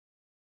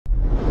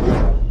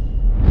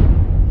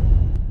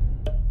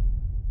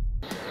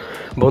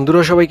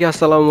বন্ধুরা সবাইকে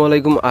আসসালামু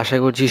আলাইকুম। আশা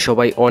করছি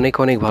সবাই অনেক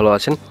ভালো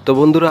আছেন। তো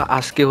বন্ধুরা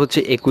আজকে হচ্ছে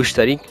 21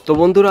 তারিখ। তো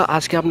বন্ধুরা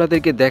আজকে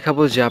আপনাদেরকে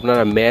দেখাবো যে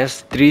আপনারা ম্যাচ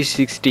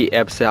 360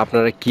 অ্যাপসে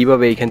আপনারা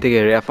কিভাবে এখান থেকে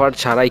রেফার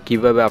ছাড়াই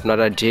কিভাবে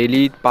আপনারা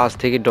ডেইলি $5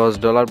 থেকে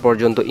 $10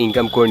 পর্যন্ত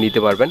ইনকাম করে নিতে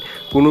পারবেন।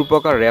 কোনো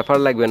প্রকার রেফার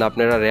লাগবে না,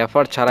 আপনারা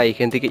রেফার ছাড়া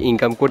এখান থেকে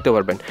ইনকাম করতে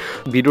পারবেন।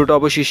 ভিডিওটা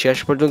অবশ্যই শেষ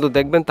পর্যন্ত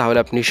দেখবেন, তাহলে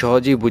আপনি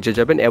সহজেই বুঝে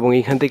যাবেন এবং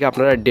এখান থেকে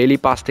আপনারা ডেইলি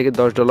 $5 থেকে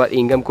 $10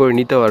 ইনকাম করে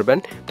নিতে পারবেন।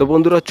 তো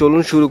বন্ধুরা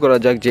চলুন শুরু করা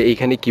যাক যে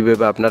এখানে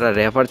কিভাবে আপনারা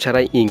রেফার ছাড়া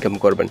ইনকাম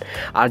করবেন।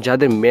 আর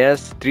যাদের ম্যাচ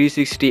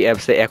 360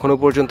 অ্যাপসে এখনও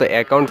পর্যন্ত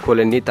অ্যাকাউন্ট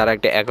খোলেননি তারা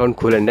একটা অ্যাকাউন্ট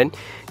খুলে নেন,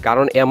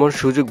 কারণ এমন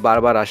সুযোগ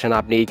বারবার আসে না।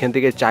 আপনি এখান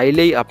থেকে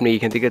চাইলেই আপনি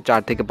এখান থেকে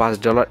 $4 থেকে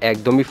 $5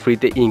 একদমই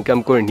ফ্রিতে ইনকাম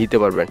করে নিতে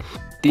পারবেন।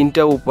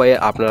 তিনটা উপায়ে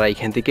আপনারা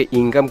এখান থেকে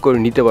ইনকাম করে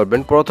নিতে পারবেন।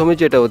 প্রথমে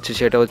যেটা হচ্ছে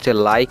সেটা হচ্ছে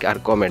লাইক আর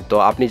কমেন্ট। তো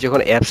আপনি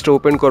যখন অ্যাপসটা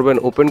ওপেন করবেন,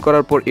 ওপেন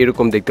করার পর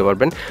এরকম দেখতে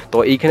পারবেন। তো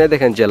এইখানে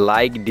দেখেন যে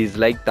লাইক,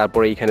 ডিসলাইক,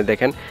 তারপরে এইখানে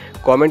দেখেন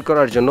কমেন্ট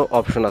করার জন্য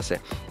অপশন আছে।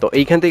 তো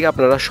এইখান থেকে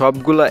আপনারা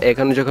সবগুলা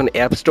এখানে যখন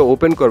অ্যাপসটা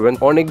ওপেন করবেন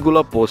অনেকগুলো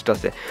পোস্ট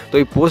আছে। তো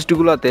এই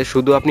পোস্টগুলোতে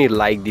শুধু আপনি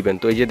লাইক দিবেন।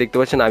 তো এই যে দেখতে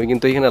পাচ্ছেন আমি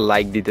কিন্তু এখানে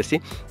লাইক দিতেছি।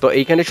 তো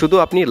এইখানে শুধু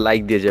আপনি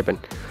লাইক দিয়ে যাবেন।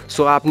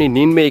 সো আপনি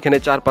নিম্নে এখানে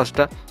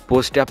 4-5টা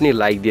পোস্টে আপনি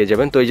লাইক দিয়ে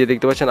যাবেন। তো এই যে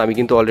দেখতে পাচ্ছেন আমি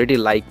কিন্তু অলরেডি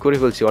লাইক করে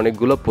ফেলছি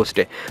অনেকগুলো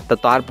পোস্টে। তো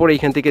তারপর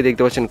এইখান থেকে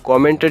দেখতে পাচ্ছেন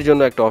কমেন্টের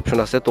জন্য একটা অপশন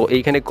আছে। তো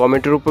এইখানে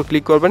কমেন্টের উপর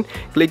ক্লিক করবেন।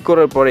 ক্লিক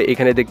করার পরে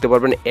এখানে দেখতে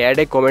পারবেন অ্যাড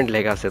এ কমেন্ট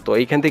লেখা আছে। তো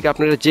এইখান থেকে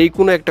আপনারা যেই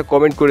কোনো একটা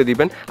কমেন্ট করে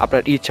দিবেন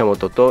আপনার ইচ্ছা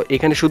মতো। তো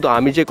এখানে শুধু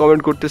আমি যে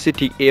কমেন্ট করতেছি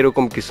ঠিক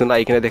এরকম কিছু না,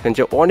 এখানে দেখেন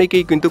যে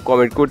অনেকেই কিন্তু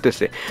কমেন্ট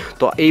করতেছে।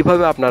 তো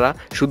এইভাবে আপনারা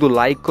শুধু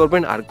লাইক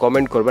করবেন আর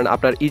কমেন্ট করবেন।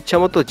 আপনার ইচ্ছা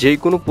মতো যেই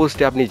কোনো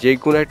পোস্টে আপনি যেই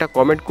কোনো একটা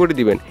কমেন্ট করে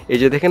দিবেন। এই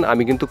যে দেখেন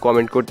আমি কিন্তু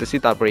কমেন্ট করতেছি,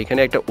 তারপর এখানে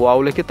একটা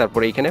ওয়াও লিখে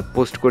তারপরে এখানে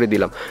পোস্ট করে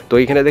দিলাম। তো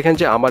এখানে দেখেন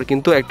যে আমার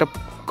কিন্তু একটা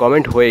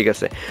কমেন্ট হয়ে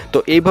গেছে। তো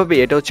এইভাবে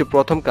এটা হচ্ছে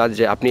প্রথম কাজ,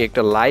 যে আপনি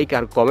একটা লাইক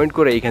আর কমেন্ট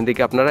করে এখান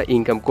থেকে আপনারা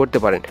ইনকাম করতে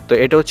পারেন। তো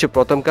এটা হচ্ছে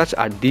প্রথম কাজ।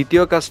 আর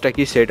দ্বিতীয় কাজটা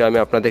কি সেটা আমি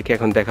আপনাদেরকে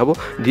এখন দেখাবো।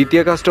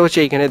 দ্বিতীয় কাজটা হচ্ছে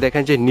এখানে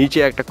দেখেন যে নিচে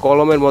একটা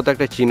কলমের মতো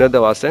একটা চিহ্ন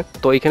দেওয়া আছে।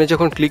 তো এখানে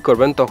যখন ক্লিক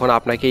করবেন তখন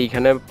আপনাকে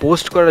এখানে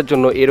পোস্ট করার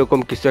জন্য এরকম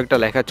কিছু একটা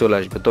লেখা চলে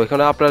আসবে। তো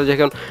এখানে আপনারা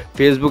যখন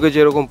ফেসবুকে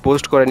যেরকম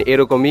পোস্ট করেন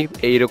এরকমই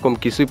এইরকম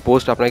কিছুই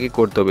পোস্ট আপনাকে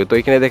করতে হবে। তো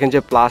এখানে দেখেন যে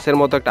প্লাসের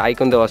মতো একটা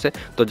আইকন দেওয়া আছে।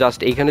 তো জাস্ট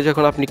এইখানে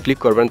যখন আপনি ক্লিক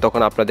করবেন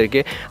তখন আপনাদেরকে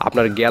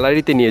আপনার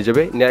গ্যালারিতে নিয়ে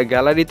যাবে।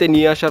 গ্যালারিতে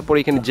নিয়ে আসার পর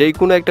এখানে যেই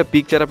কোনো একটা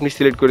পিকচার আপনি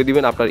সিলেক্ট করে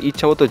দিবেন। আপনার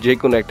ইচ্ছা মতো যে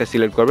কোনো একটা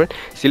সিলেক্ট করবেন।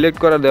 সিলেক্ট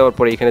করে দেওয়ার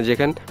পরে এখানে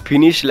যেখানে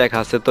ফিনিশ লেখা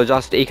আছে তো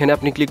জাস্ট এইখানে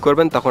আপনি ক্লিক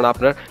করবেন, তখন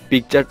আপনার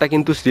পিকচারটা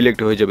কিন্তু সিলেক্ট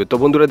হয়ে যাবে। তো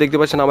বন্ধুরা দেখতে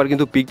পাচ্ছেন আমার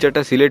কিন্তু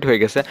পিকচারটা সিলেক্ট হয়ে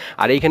গেছে।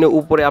 আর এইখানে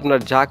উপরে আপনার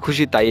যা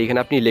খুশি তাই এখানে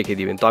আপনি লিখে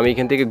দিবেন। তো আমি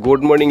এখান থেকে গুড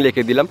মর্নিং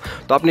লিখে দিলাম।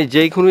 তো আপনি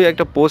যেই কোনো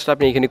একটা পোস্ট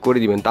আপনি এখানে করে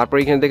দিবেন। তারপর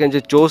এখানে দেখেন যে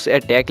চুজ এ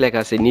ট্যাগ লেখা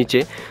আছে নিচে।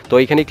 তো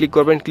এখানে ক্লিক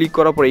করবেন। ক্লিক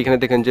করার পরে এখানে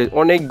দেখেন যে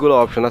অনেকগুলো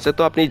অপশন আছে।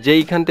 তো আপনি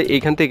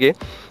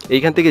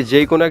এইখান থেকে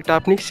যেই কোনো একটা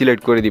আপনি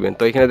সিলেক্ট করে দিবেন।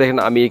 তো এখানে দেখেন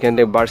আমি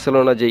এখানে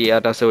বার্সেলোনা যে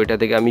ইয়াটা আছে ওইটা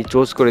থেকে আমি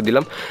চুজ করে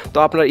দিলাম। তো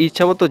আপনার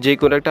ইচ্ছা মতো যে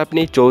কোনো একটা আপনি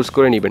চুজ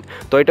করে নেবেন।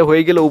 তো এটা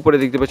হয়ে গেলে উপরে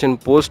দেখতে পাচ্ছেন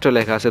পোস্ট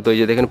লেখা আছে। তো এই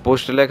যে দেখেন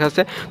পোস্ট লেখা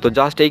আছে। তো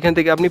জাস্ট এইখান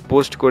থেকে আপনি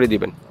পোস্ট করে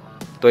দিবেন।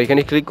 তো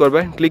এখানে ক্লিক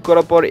করবেন। ক্লিক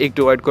করার পর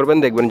একটু ওয়েট করবেন,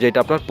 দেখবেন যে এটা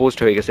আপনার পোস্ট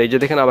হয়ে গেছে। এই যে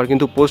দেখেন আবার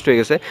কিন্তু পোস্ট হয়ে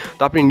গেছে।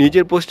 তো আপনি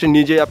নিজের পোস্টে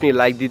নিজেই আপনি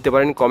লাইক দিতে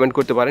পারেন, কমেন্ট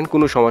করতে পারেন,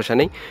 কোনো সমস্যা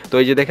নেই। তো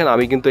এই যে দেখেন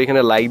আমি কিন্তু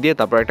এখানে লাইক দিয়ে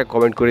তারপর একটা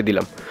কমেন্ট করে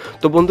দিলাম।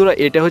 তো বন্ধুরা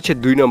এটা হচ্ছে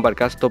 2 নম্বর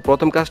কাজ। তো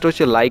প্রথম কাজটা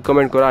হচ্ছে লাইক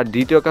কমেন্ট করা, আর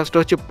দ্বিতীয় কাজটা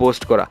হচ্ছে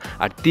পোস্ট করা,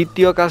 আর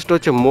তৃতীয় কাজটা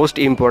হচ্ছে মোস্ট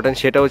ইম্পর্ট্যান্ট,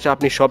 সেটা হচ্ছে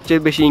আপনি সবচেয়ে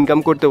বেশি ইনকাম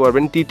করতে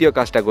পারবেন তৃতীয়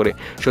কাজটা করে।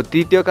 সো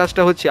তৃতীয়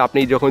কাজটা হচ্ছে আপনি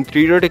যখন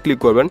 3 ডটে ক্লিক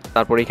করবেন,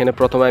 তারপর এখানে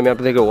প্রথমে আমি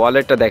আপনাদেরকে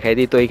ওয়ালেটটা দেখাই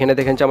দিই। তো এখানে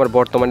দেখেন যে আমার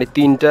বর্তমানে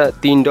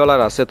 $3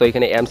 আছে। তো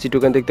এখানে এমসি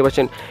টোকেন দেখতে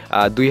পাচ্ছেন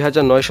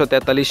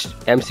 2943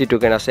 এমসি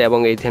টোকেন আছে এবং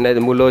এইখানে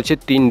মূল্য হচ্ছে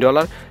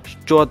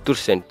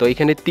 $3.74। তো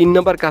এখানে 3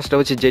 নম্বর কাজটা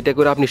হচ্ছে যেটা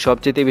করে আপনি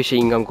সবচেয়ে বেশি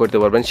ইনকাম করতে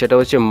পারবেন, সেটা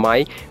হচ্ছে মাই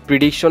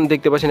প্রিডিকশন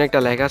দেখতে পাচ্ছেন একটা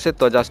লেখা আছে।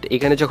 তো জাস্ট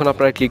এখানে যখন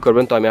আপনারা ক্লিক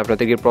করবেন, তো আমি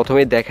আপনাদেরকে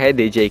প্রথমে দেখাই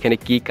দিই যে এখানে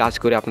কি কাজ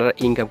করে আপনারা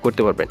ইনকাম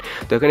করতে পারবেন।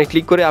 তো এখানে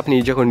ক্লিক করে আপনি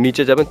যখন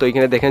নিচে যাবেন, তো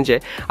এখানে দেখেন যে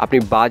আপনি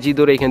বাজি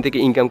ধরে এখান থেকে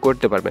ইনকাম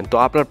করতে পারবেন। তো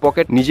আপনার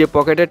নিজের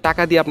পকেটের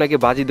টাকা দিয়ে আপনাকে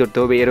বাজি ধরতে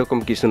হবে এরকম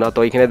কিছু না। তো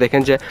এখানে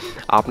দেখেন যে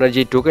আপনার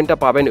যে টোকেনটা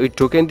পাবেন ওই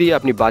টোকেন দিয়ে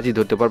আপনি বাজি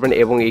ধরতে পারবেন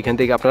এবং এইখান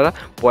থেকে আপনারা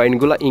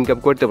পয়েন্টগুলো ইনকাম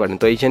করতে পারেন।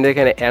 তো এইখানে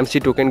দেখেন এমসি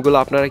টোকেনগুলো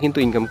আপনারা কিন্তু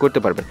ইনকাম করতে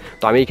পারবেন।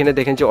 তো আমি এখানে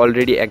দেখেন যে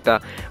অলরেডি একটা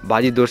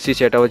বাজি ধরছি,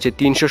 সেটা হচ্ছে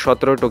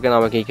 317 টোকেন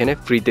আমাকে এখানে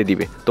ফ্রিতে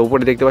দিবে। তো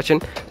উপরে দেখতে পাচ্ছেন।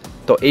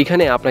 তো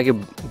এইখানে আপনাকে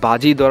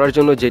বাজি ধরার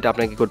জন্য যেটা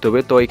আপনাকে করতে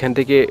হবে, তো এখান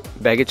থেকে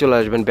ব্যাগে চলে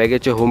আসবেন, ব্যাগে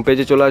হচ্ছে হোম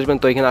পেজে চলে আসবেন।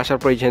 তো এখানে আসার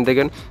পর এইখানে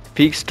দেখেন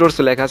ফিক্স স্টোরস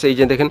লেখা আছে। এই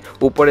যে দেখেন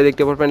উপরে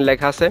দেখতে পারবেন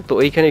লেখা আছে। তো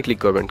এইখানে ক্লিক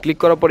করবেন। ক্লিক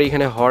করার পর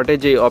এখানে হটে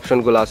যে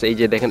অপশনগুলো আছে, এই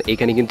যে দেখেন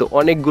এখানে কিন্তু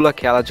অনেকগুলো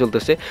খেলা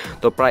চলতেছে।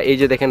 তো প্রায় এই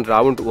যে দেখেন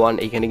রাউন্ড 1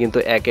 এখানে কিন্তু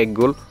 1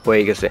 গোল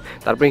হয়ে গেছে।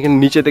 তারপর এখানে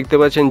নিচে দেখতে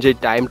পাচ্ছেন যে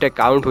টাইমটা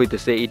কাউন্ট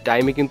হইতেছে, এই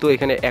টাইমে কিন্তু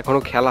এখানে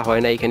এখনও খেলা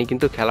হয় না, এখানে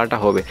কিন্তু খেলাটা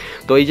হবে।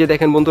 তো এই যে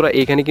দেখেন বন্ধুরা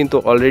এখানে কিন্তু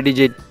অলরেডি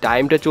যে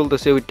টাইমটা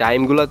চলতেছে ওই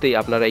টাইমগুলোতেই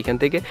আপনারা এখান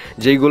থেকে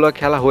যেইগুলো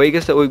খেলা হয়ে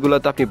গেছে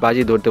ওইগুলোতে আপনি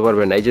বাজি ধরতে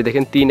পারবেন না। এই যে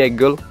দেখেন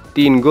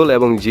 3 গোল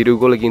এবং 0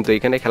 গোল কিন্তু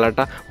এখানে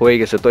খেলাটা হয়ে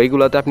গেছে। তো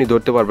এইগুলোতে আপনি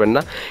ধরতে পারবেন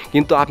না,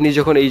 কিন্তু আপনি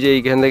যখন এই যে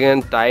এইখান থেকে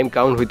টাইম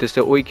কাউন্ট হইতেছে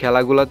ওই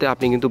খেলাগুলোতে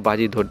আপনি কিন্তু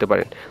বাজি ধরতে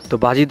পারেন। তো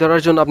বাজি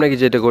ধরার জন্য আপনাকে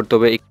যেটা করতে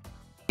হবে,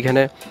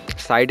 এখানে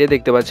সাইডে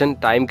দেখতে পাচ্ছেন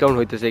টাইম কাউন্ট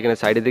হইতেছে, এখানে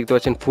সাইডে দেখতে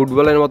পাচ্ছেন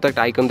ফুটবলের মতো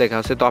একটা আইকন দেখা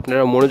আছে। তো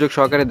আপনারা মনোযোগ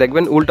সহকারে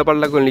দেখবেন,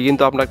 উল্টাপাল্টা করলে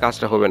কিন্তু আপনার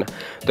কাজটা হবে না।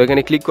 তো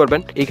এখানে ক্লিক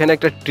করবেন, এখানে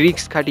একটা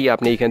ট্রিক্স খাটিয়ে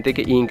আপনি এখান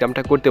থেকে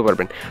ইনকামটা করতে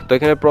পারবেন। তো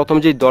এখানে প্রথম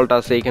যে দলটা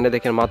আছে এখানে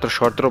দেখেন মাত্র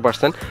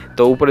 17%।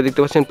 তো উপরে দেখতে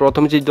পাচ্ছেন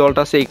প্রথম যে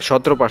দলটা আছে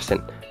 17%,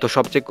 তো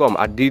সবচেয়ে কম।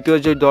 আর দ্বিতীয়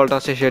যে দলটা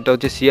আছে সেটা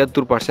হচ্ছে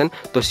 76%।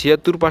 তো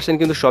 76%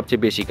 কিন্তু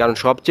সবচেয়ে বেশি, কারণ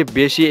সবচেয়ে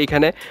বেশি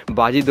এখানে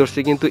বাজি ধরছে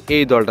কিন্তু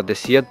এই দলটাতে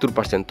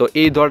 76%। তো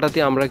এই দলটাতে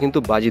আমরা কিন্তু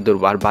বাজি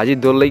ধরবো, আর বাজি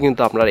ধরলেই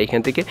কিন্তু আপনারা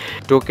এখান থেকে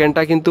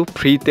টোকেনটা কিন্তু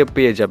ফ্রিতে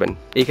পেয়ে যাবেন।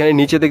 এখানে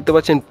নিচে দেখতে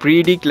পাচ্ছেন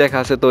প্রিডিক্ট লেখা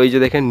আছে, তো এই যে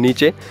দেখেন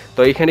নিচে,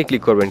 তো এখানে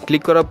ক্লিক করবেন।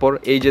 ক্লিক করার পর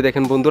এই যে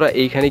দেখেন বন্ধুরা,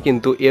 এইখানে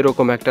কিন্তু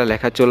এরকম একটা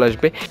লেখা চলে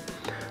আসবে।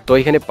 তো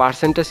এখানে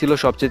পার্সেন্টটা ছিল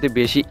সবচেয়ে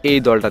বেশি এই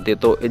দলটাতে।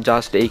 তো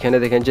জাস্ট এইখানে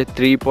দেখেন যে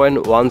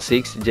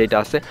 3.16 যেটা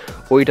আছে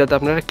ওইটাতে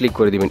আপনারা ক্লিক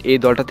করে দিবেন। এই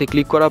দলটাতে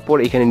ক্লিক করার পর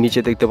এখানে নিচে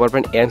দেখতে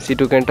পারবেন এমসি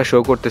টোকেনটা শো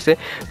করতেছে।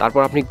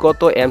 তারপর আপনি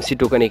কত এমসি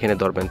টোকেন এখানে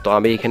ধরবেন। তো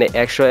আমি এখানে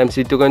 100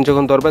 এমসি টোকেন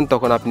যখন ধরবেন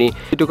তখন আপনি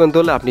টোকেন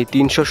ধরলে আপনি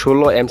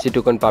 316 এমসি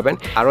টোকেন পাবেন।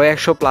 আরও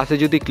 100 প্লাসে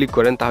যদি ক্লিক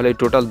করেন তাহলে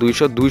টোটাল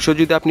 200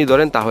 যদি আপনি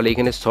ধরেন তাহলে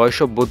এখানে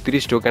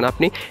 632 টোকেন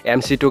আপনি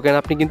এমসি টোকেন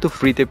আপনি কিন্তু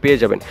ফ্রিতে পেয়ে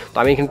যাবেন। তো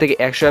আমি এখান থেকে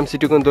 100 এমসি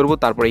টোকেন ধরবো,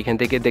 তারপর এখান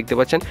থেকে দেখতে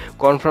পাচ্ছেন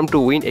কনফার্ম টু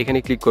উইন, এখানে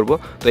ক্লিক করব।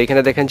 তো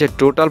এখানে দেখেন যে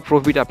টোটাল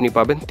প্রফিট আপনি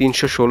পাবেন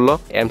 316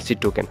 এমসি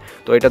টোকেন।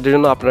 তো এটার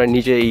জন্য আপনারা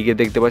নিচে এইগে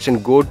দেখতে পাচ্ছেন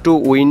go to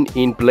win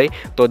in play.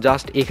 তো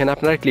জাস্ট এখানে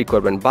আপনারা ক্লিক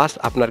করবেন, বাস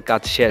আপনার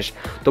কাজ শেষ।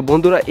 তো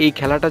বন্ধুরা এই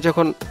খেলাটা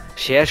যখন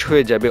শেষ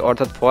হয়ে যাবে,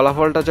 অর্থাৎ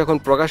ফলাফলটা যখন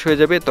প্রকাশ হয়ে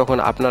যাবে, তখন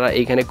আপনারা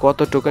এইখানে কত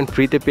টোকেন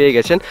ফ্রিতে পেয়ে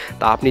গেছেন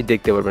তা আপনি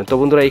দেখতে পারবেন। তো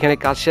বন্ধুরা এখানে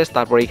কাজ শেষ,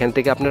 তারপর এখান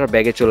থেকে আপনারা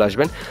ব্যাগে চলে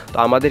আসবেন। তো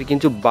আমাদের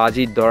কিন্তু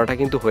বাজির ধরাটা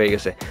কিন্তু হয়ে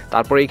গেছে।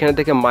 তারপর এখানে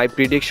থেকে মাই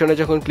প্রিডিকশনে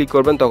যখন ক্লিক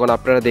করবেন তখন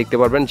আপনারা দেখতে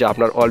পারবেন যে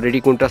আপনার অলরেডি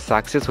কোনটা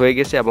সাকসেস হয়ে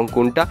গেছে এবং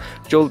কোনটা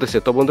চলতেছে।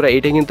 তো বন্ধুরা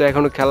এইটা কিন্তু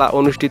এখনও খেলা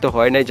অনুষ্ঠিত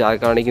হয় নাই, যার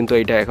কারণে কিন্তু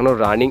এটা এখনও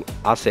রানিং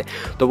আছে।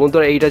 তো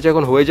বন্ধুরা এইটা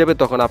যখন হয়ে যাবে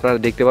তখন আপনারা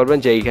দেখতে পারবেন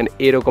যে এইখানে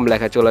এরকম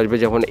লেখা চলে আসবে,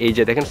 যখন এই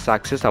যে দেখেন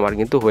সাকসেস আমার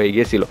কিন্তু হয়ে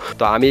গিয়েছিল।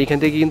 তো আমি এখান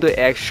থেকে কিন্তু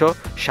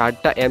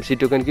 160টা এমসি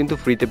টোকেন কিন্তু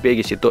ফ্রিতে পেয়ে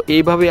গেছি। তো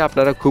এইভাবে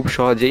আপনারা খুব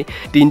সহজেই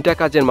 3টা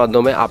কাজের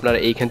মাধ্যমে আপনারা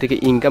এইখান থেকে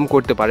ইনকাম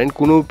করতে পারেন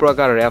কোনো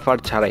প্রকার রেফার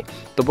ছাড়াই।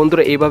 তো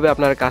বন্ধুরা এইভাবে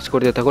আপনারা কাজ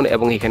করতে থাকুন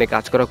এবং এখানে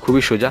কাজ করা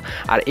খুবই সোজা।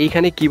 আর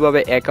এইখানে কিভাবে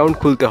অ্যাকাউন্ট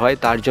খুলতে হয়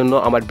তার জন্য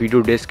আমার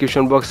ভিডিও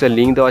ডেসক্রিপশন বক্সে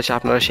লিঙ্ক দেওয়া আছে,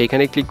 আপনারা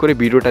সেইখানে ক্লিক করে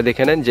ভিডিওটা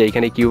দেখে নেন যে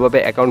এখানে কীভাবে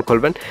অ্যাকাউন্ট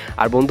খুলবেন।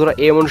 আর বন্ধুরা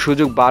এমন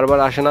সুযোগ বারবার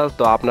আসে না,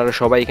 তো আপনারা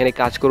সবাই এখানে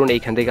কাজ করুন,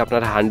 এইখান থেকে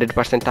আপনারা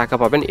 100% টাকা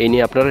পাবেন, এই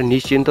নিয়ে আপনারা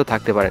নিশ্চিন্ত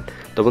থাকতে পারেন।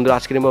 তো বন্ধুরা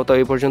আজকের মতো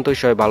এই পর্যন্তই,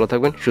 সবাই ভালো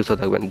থাকবেন, সুস্থ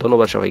থাকবেন,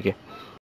 ধন্যবাদ সবাইকে।